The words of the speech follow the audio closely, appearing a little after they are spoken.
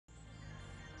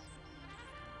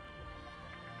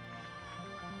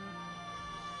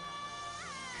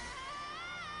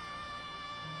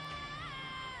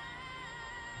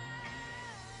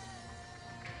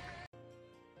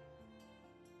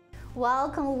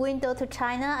Welcome, Window to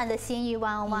China and the Xinyu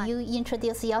 101. You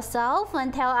introduce yourself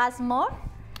and tell us more?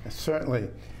 Certainly.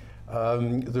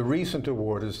 The recent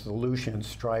award is the Lucian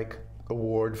Strike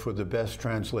Award for the best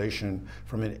translation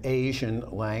from an Asian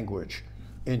language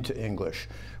into English,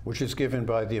 which is given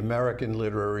by the American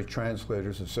Literary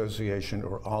Translators Association,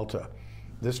 or ALTA.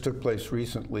 This took place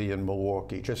recently in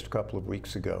Milwaukee, just a couple of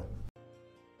weeks ago.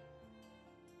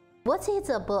 What is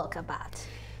the book about?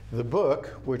 The book,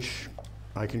 which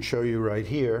I can show you right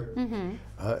here,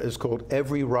 is called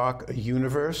Every Rock a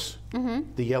Universe,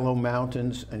 The Yellow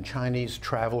Mountains and Chinese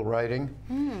Travel Writing.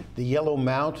 The Yellow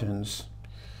Mountains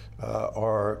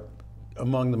are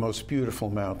among the most beautiful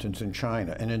mountains in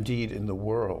China, and indeed in the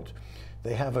world.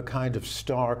 They have a kind of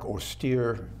stark,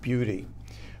 austere beauty,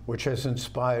 which has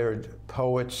inspired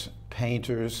poets,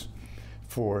 painters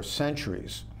for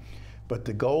centuries. But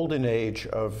the golden age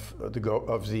of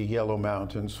the Yellow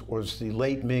Mountains was the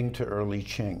late Ming to early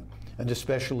Qing, and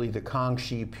especially the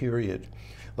Kangxi period,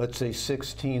 let's say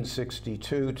 1662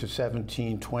 to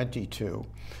 1722.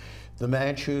 The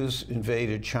Manchus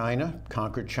invaded China,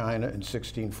 conquered China in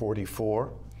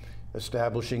 1644,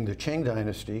 establishing the Qing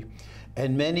dynasty,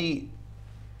 and many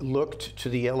looked to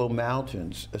the Yellow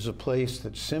Mountains as a place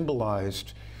that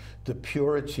symbolized the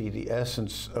purity, the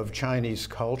essence of Chinese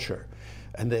culture.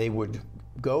 And they would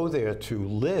go there to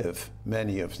live,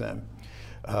 many of them.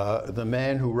 The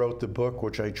man who wrote the book,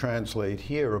 which I translate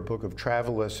here, a book of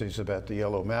travel essays about the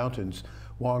Yellow Mountains,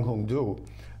 Wang Hongdu,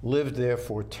 lived there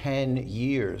for 10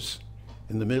 years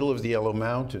in the middle of the Yellow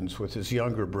Mountains with his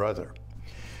younger brother.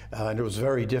 And it was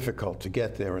very difficult to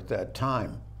get there at that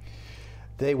time.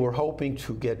 They were hoping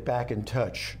to get back in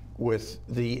touch with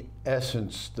the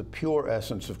essence, the pure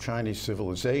essence of Chinese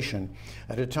civilization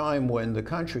at a time when the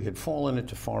country had fallen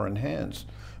into foreign hands,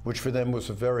 which for them was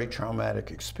a very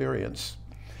traumatic experience.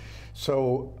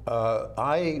 So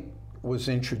I was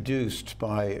introduced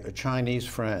by a Chinese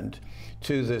friend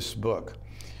to this book.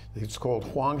 It's called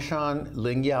Huangshan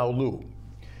Lingyao Lu,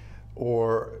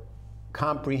 or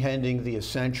Comprehending the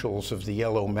Essentials of the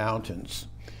Yellow Mountains.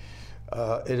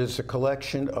 It is a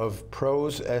collection of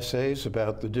prose essays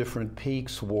about the different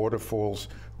peaks, waterfalls,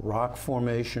 rock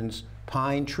formations,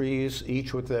 pine trees,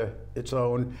 each with its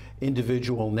own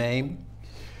individual name.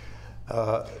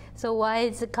 So why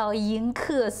is it called Yin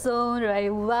Ke Song, right?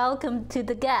 Welcome to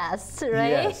the guests, right?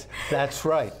 Yes, that's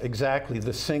right, exactly.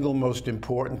 The single most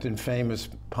important and famous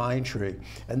pine tree.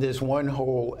 And there's one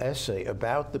whole essay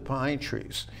about the pine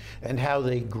trees and how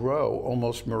they grow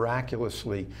almost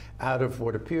miraculously out of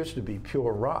what appears to be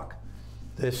pure rock.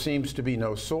 There seems to be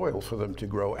no soil for them to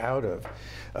grow out of.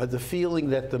 The feeling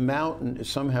that the mountain is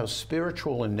somehow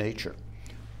spiritual in nature.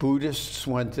 Buddhists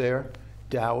went there,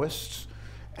 Taoists,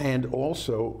 and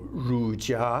also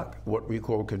Rujia, what we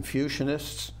call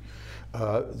Confucianists,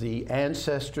 the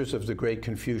ancestors of the great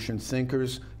Confucian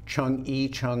thinkers, Cheng Yi,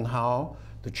 Cheng Hao,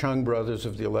 the Cheng brothers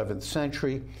of the 11th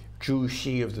century, Zhu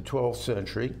Xi of the 12th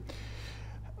century,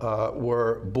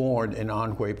 were born in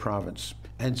Anhui province.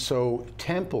 And so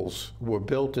temples were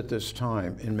built at this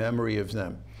time in memory of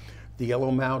them. The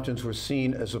Yellow Mountains were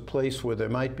seen as a place where there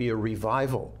might be a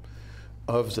revival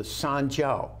of the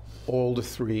Sanjiao, all the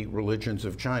three religions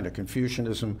of China,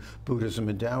 Confucianism, Buddhism,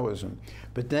 and Taoism.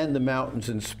 But then the mountains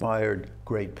inspired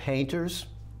great painters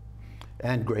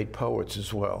and great poets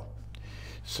as well.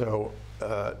 So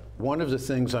one of the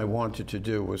things I wanted to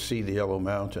do was see the Yellow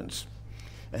Mountains.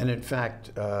 And in fact,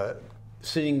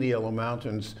 seeing the Yellow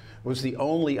Mountains was the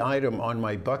only item on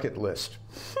my bucket list.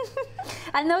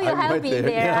 I know you have been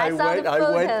there. Yeah, I saw the photos.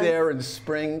 I went there in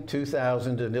spring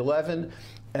 2011,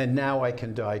 and now I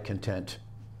can die content.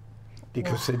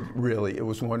 Because it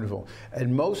was wonderful.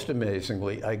 And most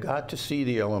amazingly, I got to see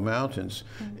the Yellow Mountains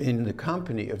in the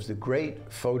company of the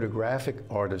great photographic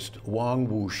artist Wang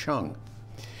Wusheng,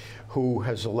 who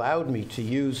has allowed me to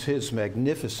use his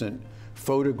magnificent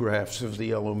photographs of the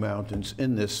Yellow Mountains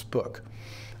in this book.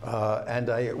 And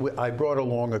I brought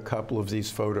along a couple of these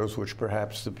photos, which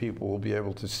perhaps the people will be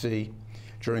able to see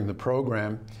during the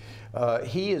program.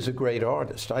 He is a great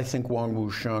artist. I think Wang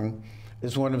Wusheng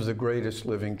is one of the greatest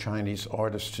living Chinese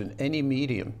artists in any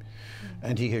medium.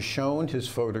 And he has shown his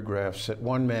photographs at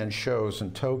one-man shows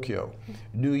in Tokyo,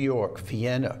 New York,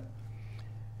 Vienna,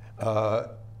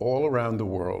 all around the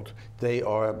world. They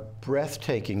are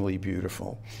breathtakingly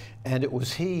beautiful. And it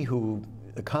was he who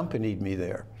accompanied me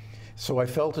there. So I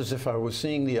felt as if I was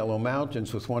seeing the Yellow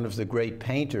Mountains with one of the great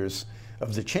painters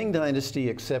of the Qing dynasty,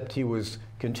 except he was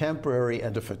contemporary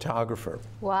and a photographer.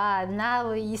 Wow,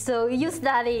 now so you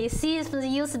study, since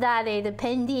you study the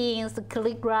paintings, the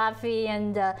calligraphy,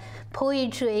 and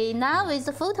poetry, now it's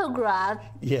a photograph.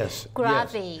 Yes.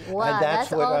 Graphy. Yes. Wow, and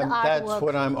that's all the artwork that's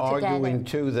what I'm arguing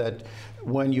together. too, that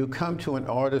when you come to an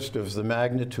artist of the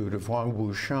magnitude of Wang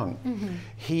Wusheng,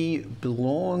 he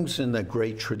belongs in the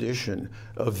great tradition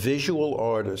of visual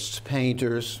artists,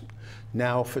 painters,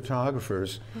 now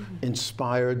photographers,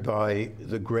 inspired by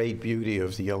the great beauty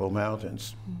of the Yellow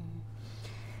Mountains.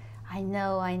 I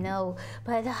know.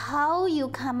 But how you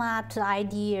come up to the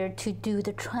idea to do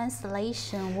the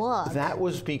translation work? That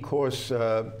was because,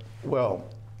 well,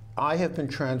 I have been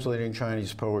translating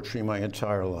Chinese poetry my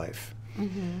entire life.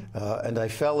 And I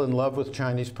fell in love with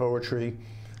Chinese poetry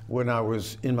when I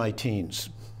was in my teens.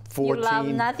 14, you love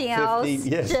nothing 15, else,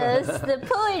 yes. just the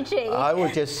poetry. I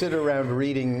would just sit around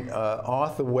reading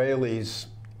Arthur Waley's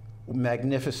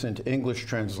magnificent English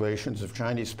translations of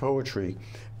Chinese poetry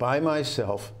by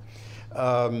myself.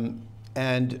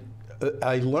 And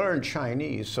I learned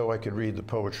Chinese so I could read the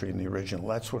poetry in the original.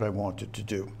 That's what I wanted to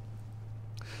do.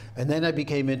 And then I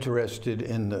became interested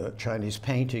in the Chinese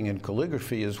painting and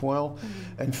calligraphy as well.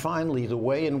 And finally, the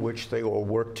way in which they all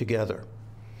work together.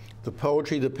 The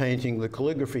poetry, the painting, the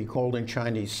calligraphy, called in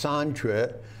Chinese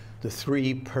sanjue, the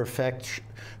three perfections,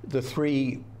 the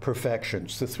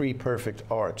three perfect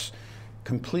arts,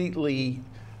 completely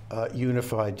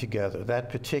unified together. That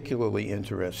particularly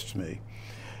interests me.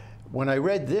 When I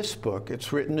read this book,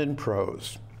 it's written in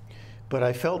prose, but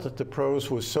I felt that the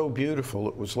prose was so beautiful,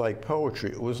 it was like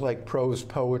poetry. It was like prose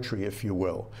poetry, if you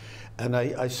will. And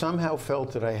I somehow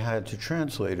felt that I had to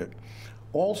translate it.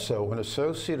 Also, an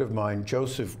associate of mine,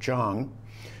 Joseph Zhang,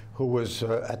 who was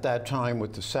at that time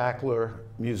with the Sackler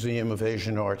Museum of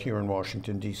Asian Art here in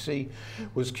Washington, D.C.,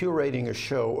 was curating a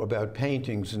show about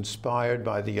paintings inspired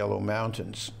by the Yellow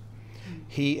Mountains.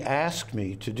 He asked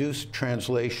me to do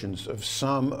translations of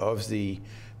some of the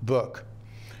book,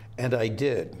 and I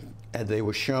did. And they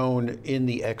were shown in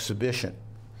the exhibition,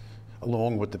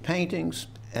 along with the paintings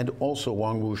and also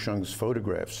Wang Wusheng's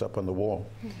photographs up on the wall.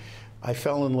 I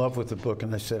fell in love with the book,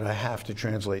 and I said, I have to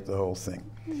translate the whole thing.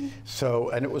 So,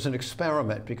 and it was an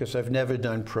experiment because I've never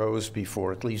done prose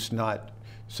before, at least not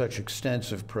such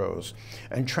extensive prose.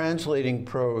 And translating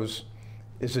prose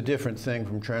is a different thing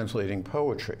from translating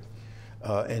poetry.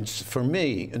 And for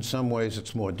me, in some ways,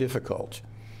 it's more difficult.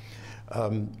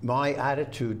 My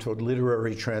attitude toward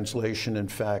literary translation, in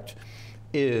fact,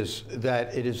 is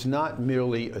that it is not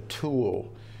merely a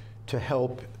tool to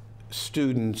help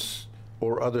students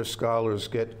or other scholars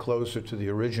get closer to the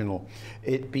original.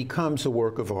 It becomes a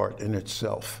work of art in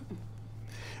itself.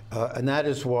 And that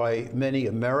is why many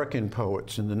American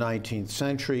poets in the 19th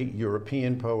century,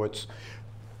 European poets,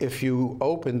 if you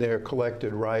open their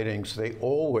collected writings, they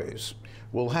always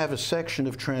will have a section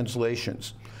of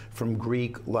translations from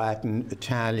Greek, Latin,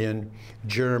 Italian,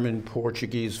 German,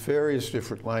 Portuguese, various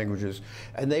different languages,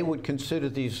 and they would consider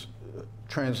these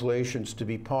translations to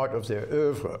be part of their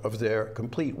oeuvre, of their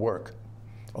complete work,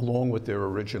 along with their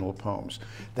original poems.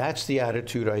 That's the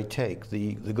attitude I take.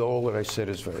 The goal that I set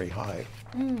is very high.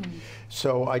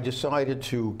 So I decided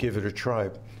to give it a try.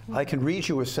 I can read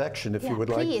you a section if you would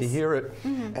like to hear it,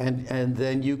 and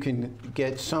then you can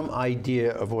get some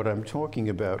idea of what I'm talking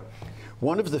about.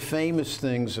 One of the famous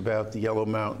things about the Yellow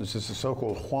Mountains is the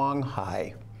so-called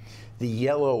Huanghai, the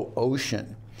Yellow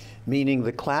Ocean, meaning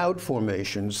the cloud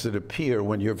formations that appear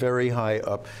when you're very high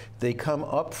up, they come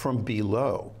up from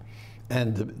below.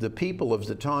 And the people of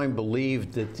the time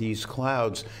believed that these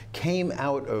clouds came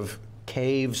out of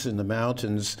caves in the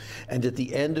mountains, and at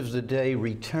the end of the day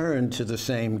returned to the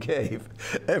same cave.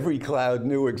 Every cloud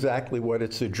knew exactly what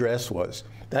its address was.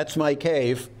 That's my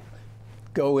cave.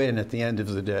 Go in at the end of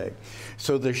the day.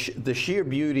 So the sheer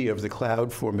beauty of the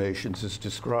cloud formations is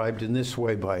described in this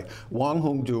way by Wang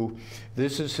Hongdu.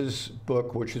 This is his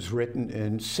book, which is written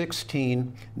in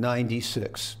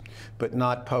 1696, but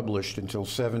not published until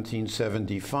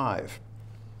 1775.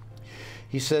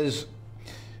 He says,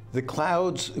 the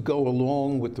clouds go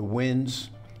along with the winds,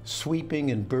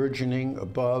 sweeping and burgeoning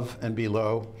above and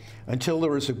below, until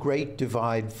there is a great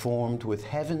divide formed with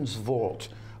heaven's vault,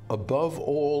 above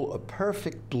all a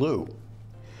perfect blue,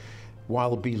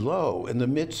 while below, in the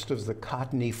midst of the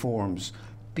cottony forms,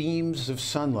 beams of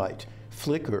sunlight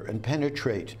flicker and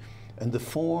penetrate, and the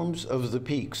forms of the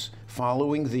peaks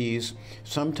following these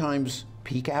sometimes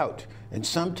peek out and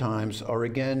sometimes are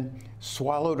again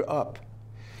swallowed up.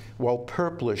 while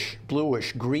purplish,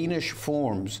 bluish, greenish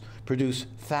forms produce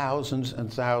thousands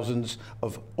and thousands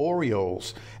of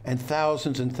aureoles and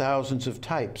thousands of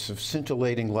types of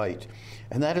scintillating light.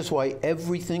 And that is why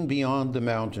everything beyond the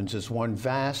mountains is one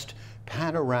vast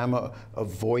panorama of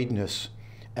voidness,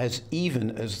 as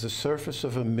even as the surface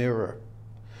of a mirror.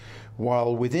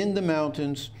 While within the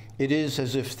mountains, it is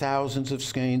as if thousands of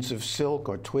skeins of silk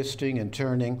are twisting and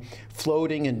turning,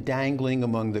 floating and dangling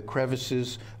among the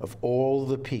crevices of all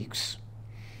the peaks.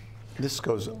 This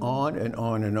goes on and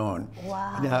on and on.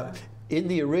 Wow. Now, in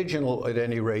the original, at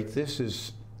any rate, this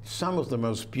is some of the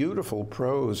most beautiful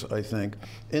prose, I think,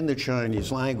 in the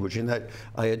Chinese language, in that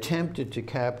I attempted to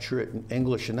capture it in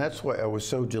English, and that's why I was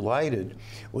so delighted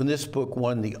when this book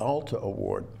won the Alta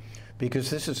Award, because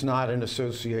this is not an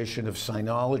association of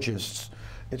sinologists.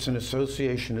 It's an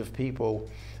association of people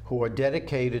who are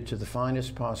dedicated to the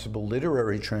finest possible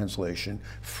literary translation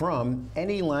from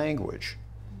any language,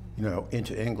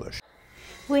 into English.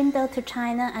 Window to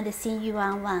China and Xinyu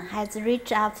 11 has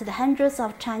reached out to the hundreds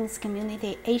of Chinese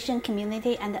community, Asian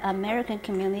community, and American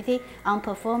community on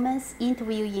performance,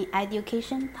 interview in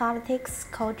education, politics,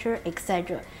 culture,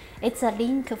 etc. It's a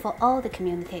link for all the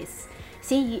communities.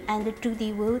 Xinyu and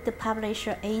Judy Wu, the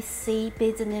publisher AC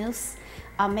Business,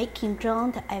 are making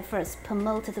joint efforts to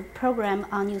promote the program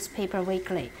on Newspaper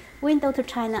Weekly. Window to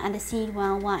China and Xinyu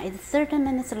 11 is a 30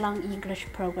 minutes long English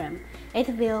program. It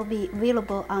will be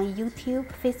available on YouTube,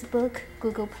 Facebook,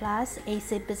 Google+,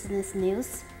 AC Business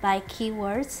News by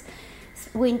keywords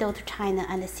Window to China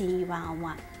and Xinyu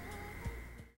 11.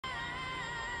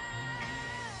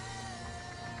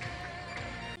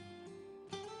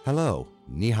 Hello,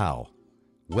 ni hao.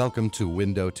 Welcome to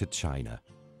Window to China.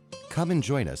 Come and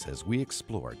join us as we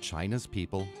explore China's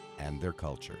people and their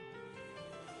culture.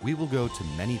 We will go to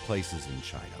many places in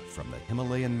China, from the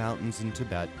Himalayan mountains in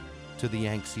Tibet to the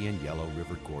Yangtze and Yellow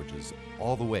River gorges,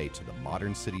 all the way to the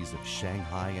modern cities of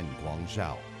Shanghai and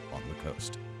Guangzhou on the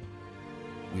coast.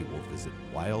 We will visit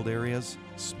wild areas,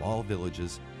 small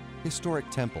villages, historic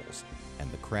temples, and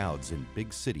the crowds in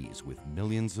big cities with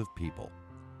millions of people.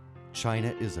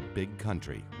 China is a big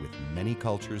country with many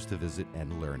cultures to visit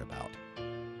and learn about.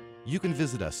 You can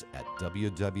visit us at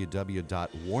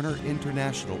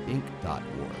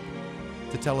www.warnerinternationalinc.org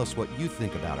to tell us what you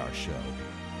think about our show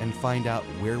and find out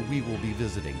where we will be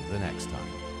visiting the next time.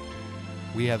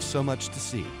 We have so much to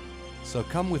see, so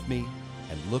come with me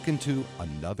and look into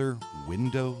another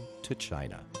window to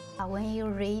China. When you're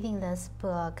reading this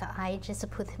book, I just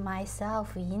put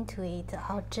myself into it.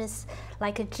 I'll just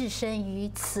like 置身于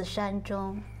此山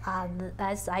中,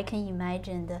 as I can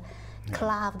imagine the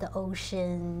cloud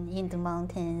ocean in the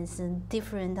mountains and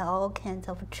different all kinds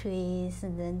of trees,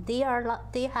 and then they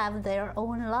have their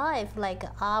own life like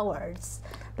ours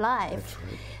life. That's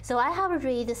right. So I have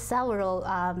read several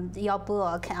your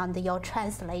book and your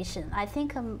translation. I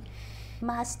think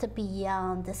must be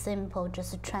beyond the simple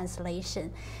just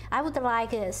translation. I would like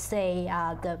to say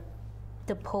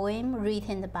the poem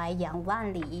written by Yang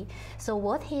Wanli. So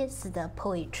what is the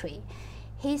poetry?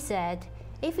 He said,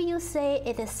 if you say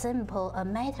it is simple, a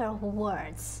matter of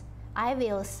words, I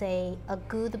will say a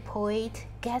good poet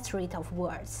gets rid of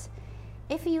words.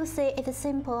 If you say it is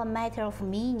simple, a matter of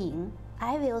meaning,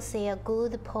 I will say a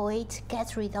good poet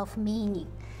gets rid of meaning.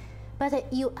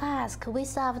 But you ask,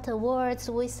 without words,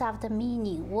 without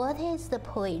meaning, what is the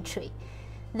poetry?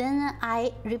 Then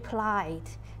I replied,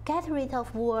 get rid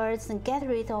of words and get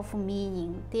rid of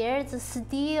meaning. There's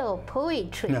still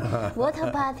poetry. What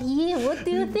about you? What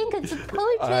do you think it's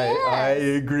poetry I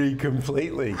agree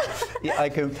completely. Yeah,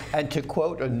 and to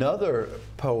quote another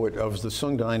poet of the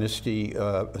Sung Dynasty,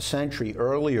 a century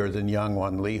earlier than Yang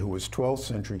Wanli, who was 12th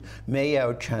century, Mei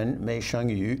Yao Chen, Mei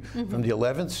Shengyu, from the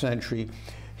 11th century,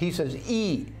 he says,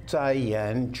 意在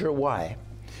言之外.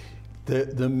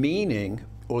 The meaning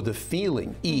or the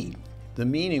feeling, 意, the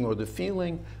meaning or the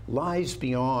feeling lies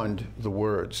beyond the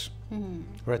words.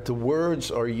 Right? The words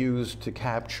are used to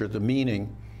capture the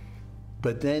meaning,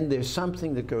 but then there's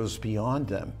something that goes beyond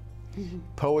them.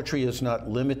 Poetry is not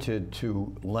limited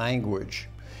to language.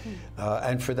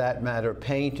 And for that matter,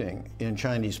 painting, in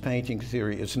Chinese painting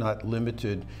theory, is not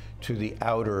limited to the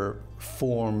outer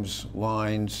forms,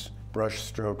 lines, brush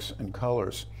strokes, and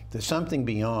colors. There's something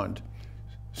beyond,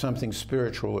 something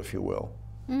spiritual, if you will.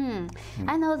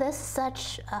 I know that's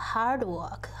such a hard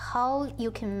work. How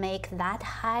you can make that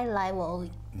high level?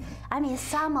 I mean,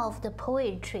 some of the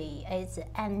poetry is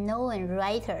unknown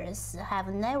writers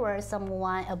have never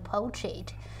someone approached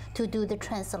it to do the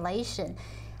translation.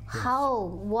 Yes.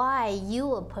 Why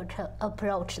you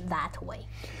approach that way?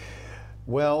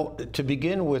 Well, to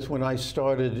begin with, when I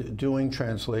started doing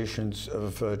translations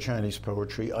of Chinese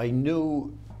poetry, I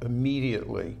knew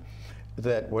immediately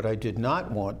that what I did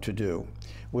not want to do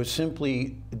was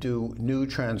simply do new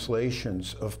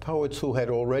translations of poets who had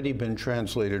already been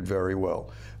translated very well.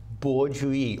 Bo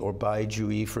Jui, or Bai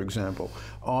Jui, for example.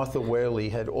 Arthur Waley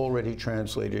had already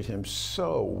translated him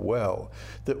so well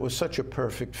that it was such a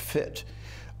perfect fit.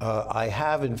 I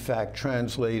have, in fact,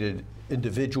 translated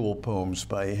individual poems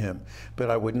by him, but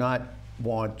I would not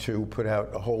want to put out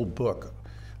a whole book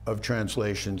of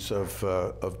translations of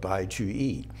Bai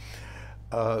Jui.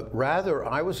 Rather,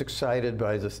 I was excited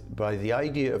by the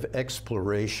idea of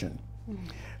exploration.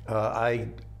 I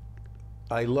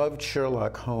loved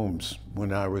Sherlock Holmes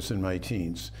when I was in my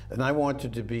teens, and I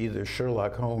wanted to be the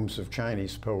Sherlock Holmes of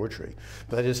Chinese poetry.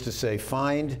 That is to say,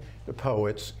 find the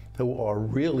poets who are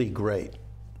really great.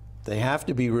 They have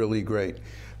to be really great,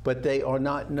 but they are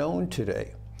not known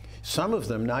today. Some of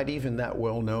them not even that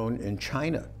well known in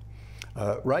China.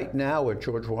 Right now at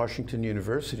George Washington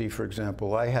University, for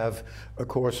example, I have a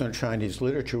course on Chinese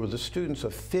literature where the students are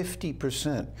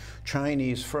 50%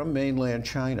 Chinese from mainland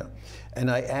China.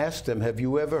 And I asked them, have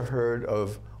you ever heard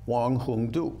of Wang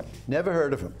Hongdu? Never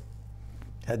heard of him.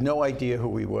 Had no idea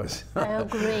who he was. I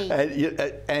agree.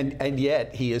 and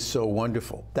yet he is so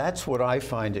wonderful. That's what I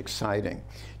find exciting,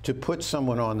 to put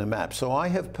someone on the map. So I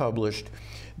have published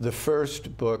the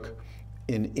first book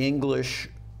in English,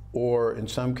 or in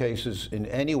some cases in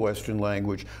any Western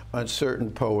language, on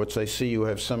certain poets. I see you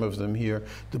have some of them here.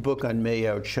 The book on Mei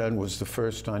Yao Chun was the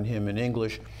first on him in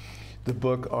English. The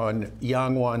book on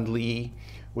Yang Wan Li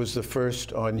was the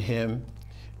first on him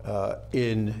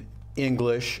in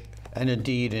English, and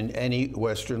indeed in any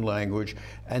Western language.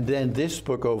 And then this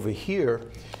book over here,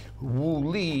 Wu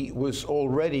Li was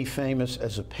already famous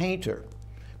as a painter,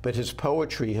 but his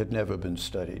poetry had never been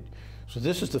studied. So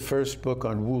this is the first book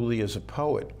on Wu Li as a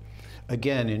poet,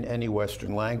 again, in any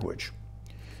Western language.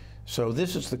 So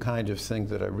this is the kind of thing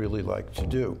that I really like to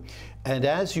do. And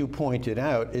as you pointed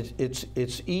out,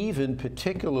 it's even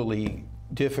particularly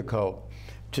difficult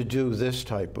to do this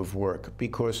type of work,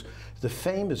 because the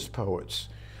famous poets,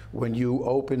 when you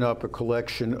open up a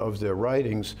collection of their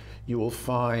writings, you will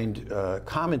find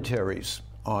commentaries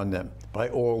on them by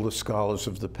all the scholars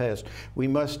of the past. We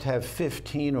must have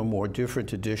 15 or more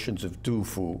different editions of Du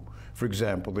Fu, for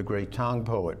example, the great Tang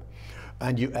poet.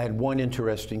 And one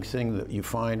interesting thing that you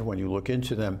find when you look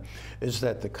into them is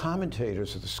that the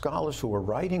commentators, or the scholars who are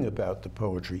writing about the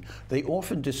poetry, they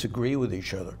often disagree with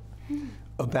each other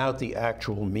about the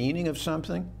actual meaning of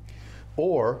something,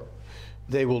 or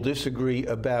they will disagree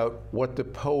about what the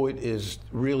poet is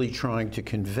really trying to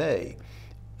convey.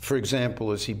 For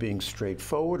example, is he being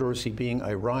straightforward or is he being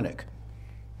ironic?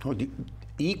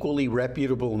 Equally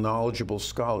reputable, knowledgeable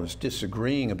scholars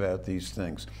disagreeing about these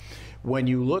things. When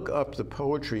you look up the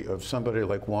poetry of somebody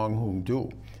like Wang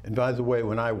Hongdu, and by the way,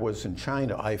 when I was in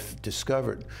China, I've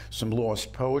discovered some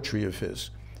lost poetry of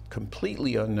his,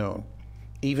 completely unknown,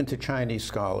 even to Chinese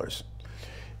scholars.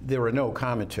 There are no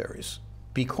commentaries,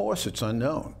 because it's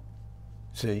unknown,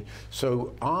 see?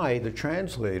 So I, the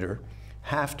translator,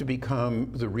 have to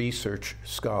become the research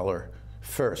scholar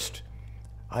first.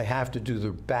 I have to do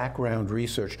the background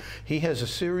research. He has a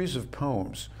series of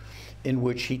poems in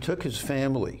which he took his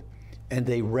family and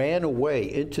they ran away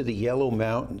into the Yellow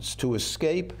Mountains to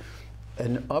escape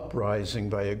an uprising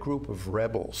by a group of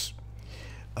rebels.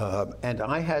 And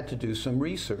I had to do some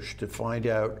research to find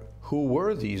out who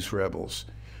were these rebels.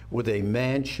 Were they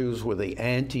Manchus? Were they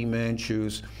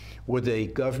anti-Manchus? Were they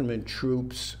government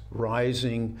troops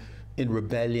rising in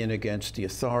rebellion against the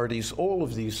authorities? All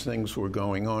of these things were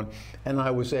going on, and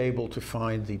I was able to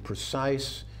find the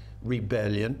precise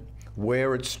rebellion,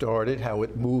 where it started, how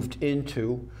it moved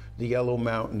into the Yellow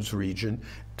Mountains region.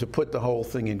 To put the whole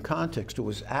thing in context, it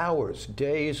was hours,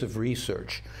 days of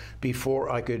research before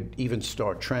I could even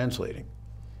start translating.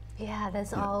 Yeah,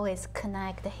 that's always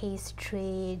connect the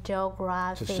history,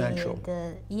 geography. It's essential.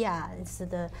 It's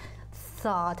the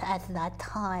thought at that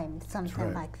time, something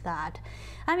right. like that.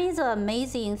 I mean, it's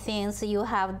amazing things you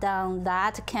have done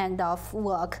that kind of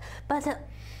work, but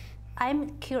I'm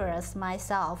curious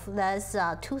myself. That's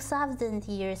 2,000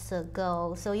 years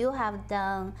ago, so you have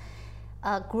done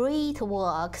great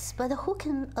works, but who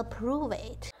can approve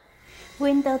it?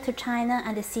 Window to China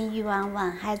and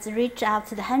Xinyu has reached out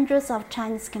to the hundreds of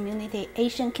Chinese community,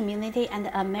 Asian community, and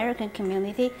American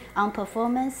community on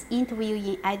performance, interview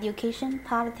in education,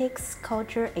 politics,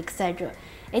 culture, etc.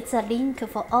 It's a link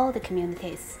for all the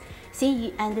communities.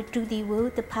 Xinyu and Judy Wu,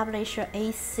 the publisher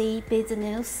AC Business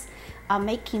News, are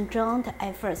making joint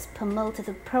efforts to promote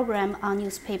the program on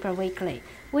Newspaper Weekly.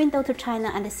 Window to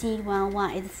China and Xinyu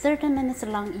 101 is a 30 minutes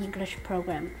long English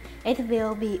program. It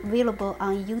will be available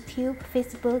on YouTube,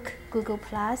 Facebook, Google+,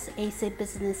 AC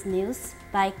Business News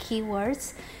by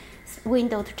keywords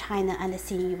Window to China and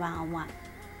Xinyu 101.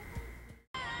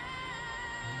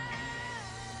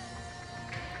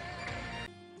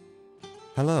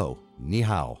 Hello, ni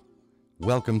hao.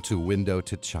 Welcome to Window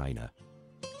to China.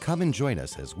 Come and join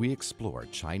us as we explore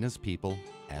China's people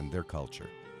and their culture.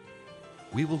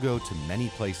 We will go to many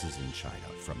places in China,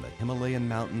 from the Himalayan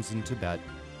mountains in Tibet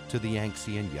to the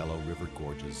Yangtze and Yellow River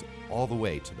gorges, all the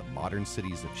way to the modern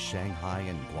cities of Shanghai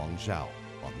and Guangzhou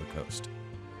on the coast.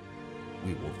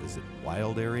 We will visit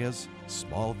wild areas,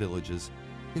 small villages,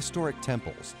 historic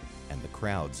temples, and the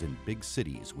crowds in big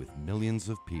cities with millions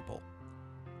of people.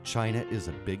 China is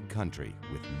a big country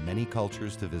with many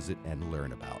cultures to visit and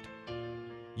learn about.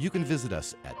 You can visit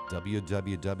us at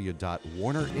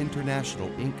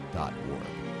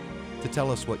www.warnerinternationalinc.org to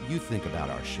tell us what you think about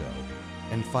our show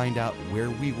and find out where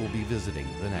we will be visiting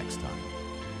the next time.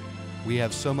 We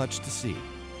have so much to see,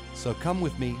 so come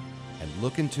with me and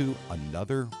look into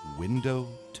another window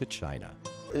to China.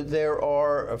 There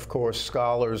are, of course,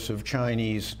 scholars of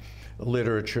Chinese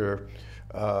literature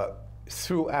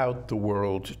throughout the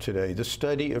world today. The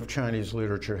study of Chinese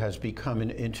literature has become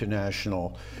an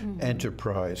international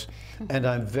enterprise. And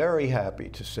I'm very happy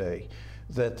to say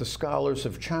that the scholars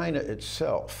of China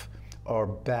itself are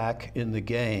back in the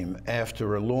game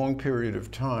after a long period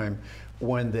of time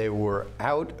when they were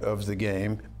out of the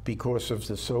game because of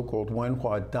the so-called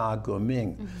Wenhua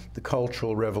Dagoming, the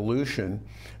Cultural Revolution,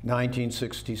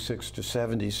 1966 to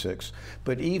 76,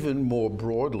 but even more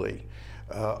broadly,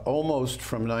 almost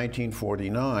from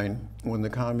 1949, when the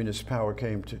Communist Party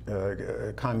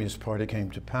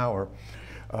came to power,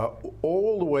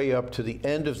 all the way up to the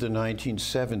end of the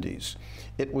 1970s,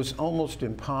 it was almost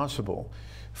impossible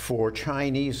for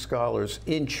Chinese scholars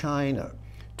in China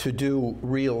to do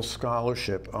real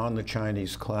scholarship on the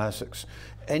Chinese classics.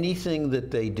 Anything that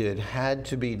they did had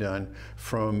to be done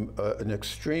from an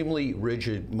extremely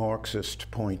rigid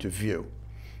Marxist point of view.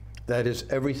 That is,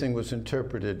 everything was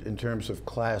interpreted in terms of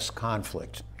class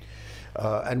conflict.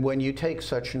 And when you take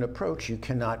such an approach, you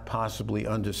cannot possibly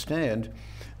understand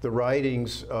the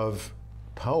writings of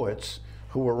poets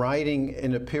who were writing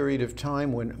in a period of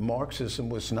time when Marxism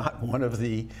was not one of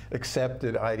the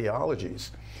accepted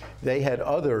ideologies. They had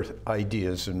other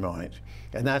ideas in mind.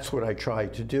 And that's what I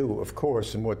tried to do, of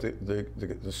course, and what the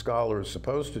scholar is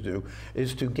supposed to do,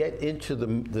 is to get into the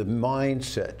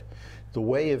mindset, the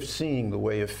way of seeing, the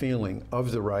way of feeling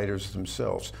of the writers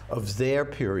themselves, of their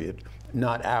period,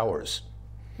 not ours.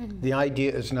 The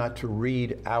idea is not to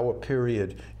read our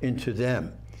period into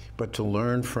them, but to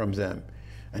learn from them.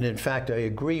 And in fact, I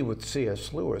agree with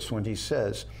C.S. Lewis when he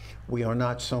says, we are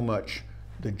not so much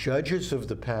the judges of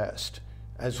the past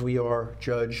as we are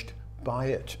judged by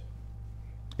it.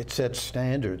 It sets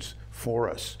standards for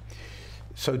us.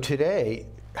 So today,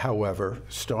 however,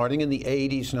 starting in the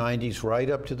 80s, 90s, right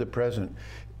up to the present,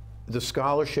 the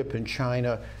scholarship in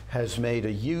China has made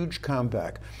a huge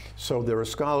comeback. So there are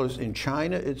scholars in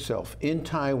China itself, in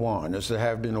Taiwan, as there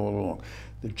have been all along.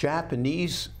 The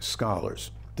Japanese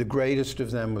scholars, the greatest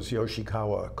of them was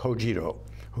Yoshikawa Kojiro,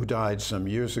 who died some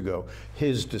years ago.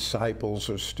 His disciples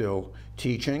are still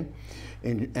teaching.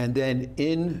 And then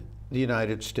in the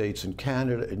United States and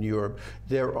Canada and Europe,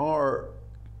 there are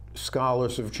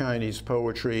scholars of Chinese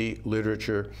poetry,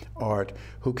 literature, art,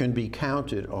 who can be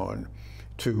counted on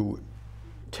to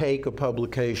take a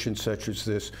publication such as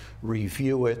this,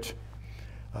 review it,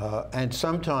 and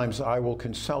sometimes I will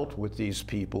consult with these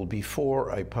people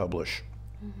before I publish.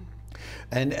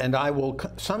 And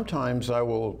sometimes I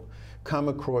will come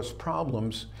across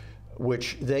problems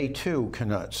which they too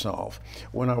cannot solve.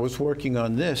 When I was working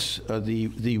on this,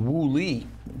 the Wu Li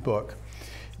book,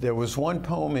 there was one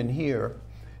poem in here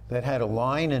that had a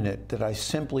line in it that I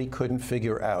simply couldn't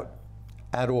figure out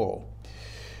at all.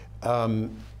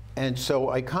 And so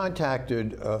I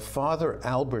contacted Father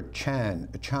Albert Chan,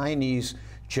 a Chinese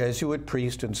Jesuit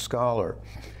priest and scholar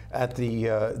at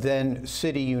the then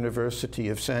City University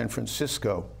of San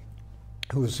Francisco,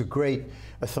 who was a great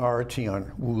authority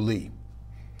on Wu Li.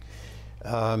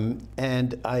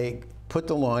 And I put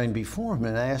the line before him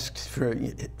and asked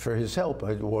for his help. I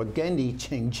said, well, Gendi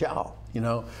Qing Jiao,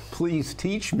 please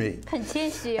teach me.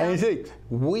 And you see,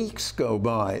 weeks go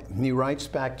by, and he writes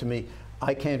back to me,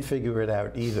 I can't figure it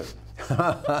out either.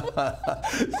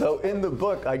 So in the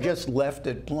book, I just left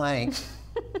it blank,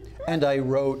 and I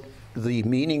wrote the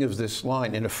meaning of this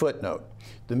line in a footnote.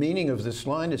 The meaning of this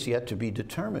line is yet to be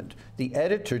determined. The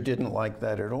editor didn't like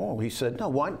that at all. He said, no,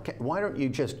 why don't you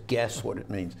just guess what it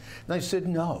means? And I said,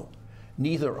 no,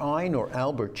 neither I nor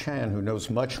Albert Chan, who knows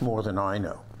much more than I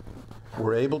know,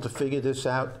 were able to figure this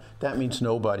out. That means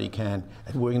nobody can,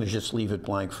 and we're going to just leave it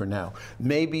blank for now.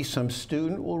 Maybe some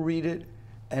student will read it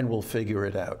and will figure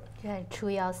it out. Yeah, true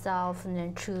yourself and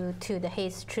then true to the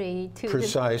history.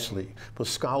 Precisely. But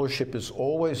scholarship is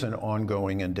always an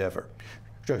ongoing endeavor.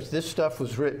 Just this stuff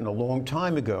was written a long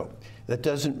time ago. That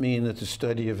doesn't mean that the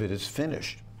study of it is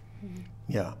finished. Mm-hmm.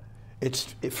 Yeah.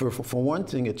 For one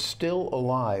thing, it's still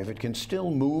alive. It can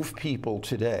still move people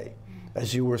today,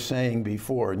 as you were saying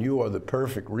before, and you are the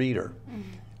perfect reader,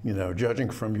 you know,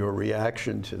 judging from your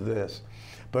reaction to this.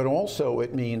 But also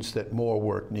it means that more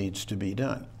work needs to be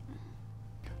done.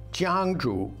 江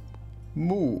主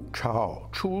暮潮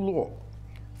初落，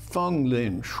风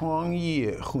冷霜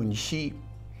叶混稀，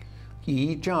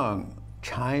一丈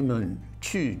柴门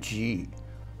去急，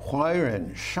怀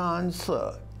人山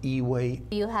色依偎。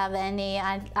Do you have any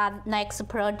next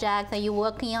project that you're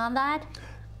working on that?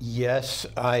 Yes,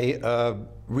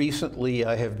 recently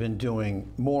I have been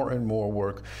doing more and more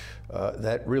work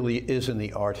that really is in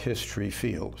the art history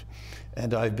field.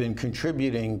 And I've been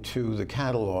contributing to the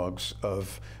catalogs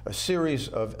of a series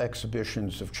of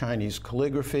exhibitions of Chinese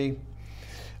calligraphy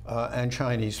and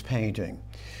Chinese painting.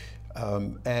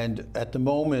 And at the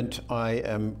moment, I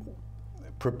am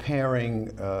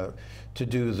preparing to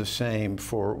do the same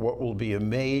for what will be a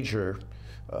major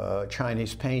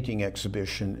Chinese painting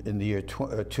exhibition in the year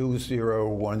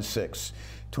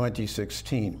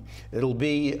 2016. It'll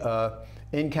be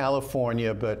in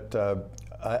California, but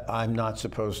I'm not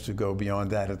supposed to go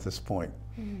beyond that at this point.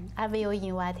 I will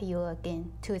invite you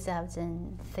again,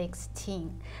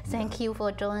 2016. Thank you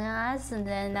for joining us, and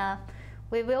then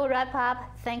we will wrap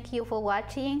up. Thank you for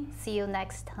watching. See you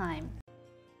next time.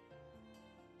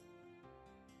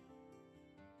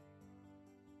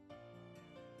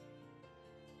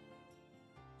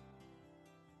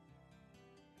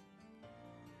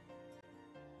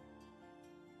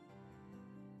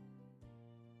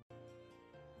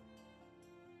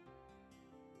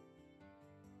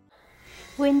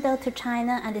 Window to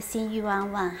China and Xinyu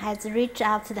has reached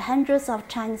out to the hundreds of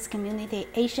Chinese community,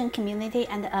 Asian community,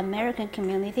 and American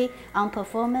community on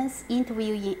performance,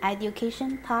 interview in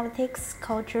education, politics,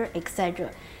 culture,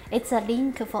 etc. It's a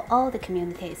link for all the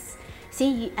communities.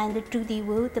 Xinyu and Judy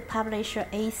Wu, the publisher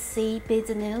AC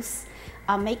Business News,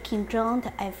 are making joint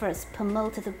efforts to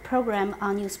promote the program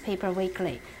on Newspaper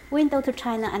Weekly. Window to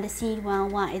China and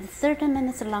Xinyu is a 30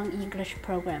 minutes long English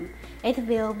program. It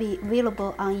will be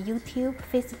available on YouTube,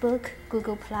 Facebook,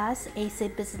 Google+, AC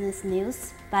Business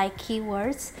News by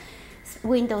keywords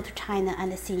Window to China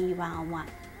and Xinyu.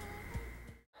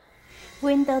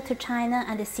 Window to China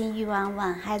and Xinyu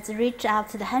has reached out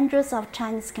to the hundreds of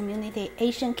Chinese community,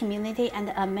 Asian community,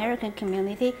 and American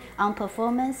community on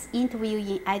performance, interview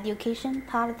in education,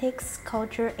 politics,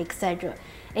 culture, etc.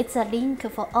 It's a link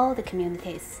for all the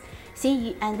communities.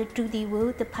 Xinyu and Judy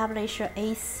Wu, the publisher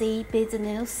AC Business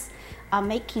News, are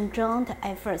making joint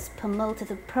efforts to promote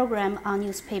the program on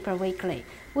Newspaper Weekly.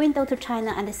 Window to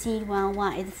China and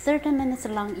Xinyu is a 30 minutes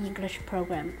long English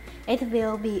program. It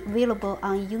will be available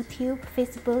on YouTube,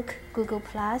 Facebook, Google+,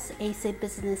 AC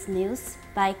Business News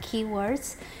by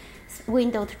keywords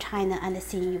Window to China and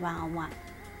Xinyu.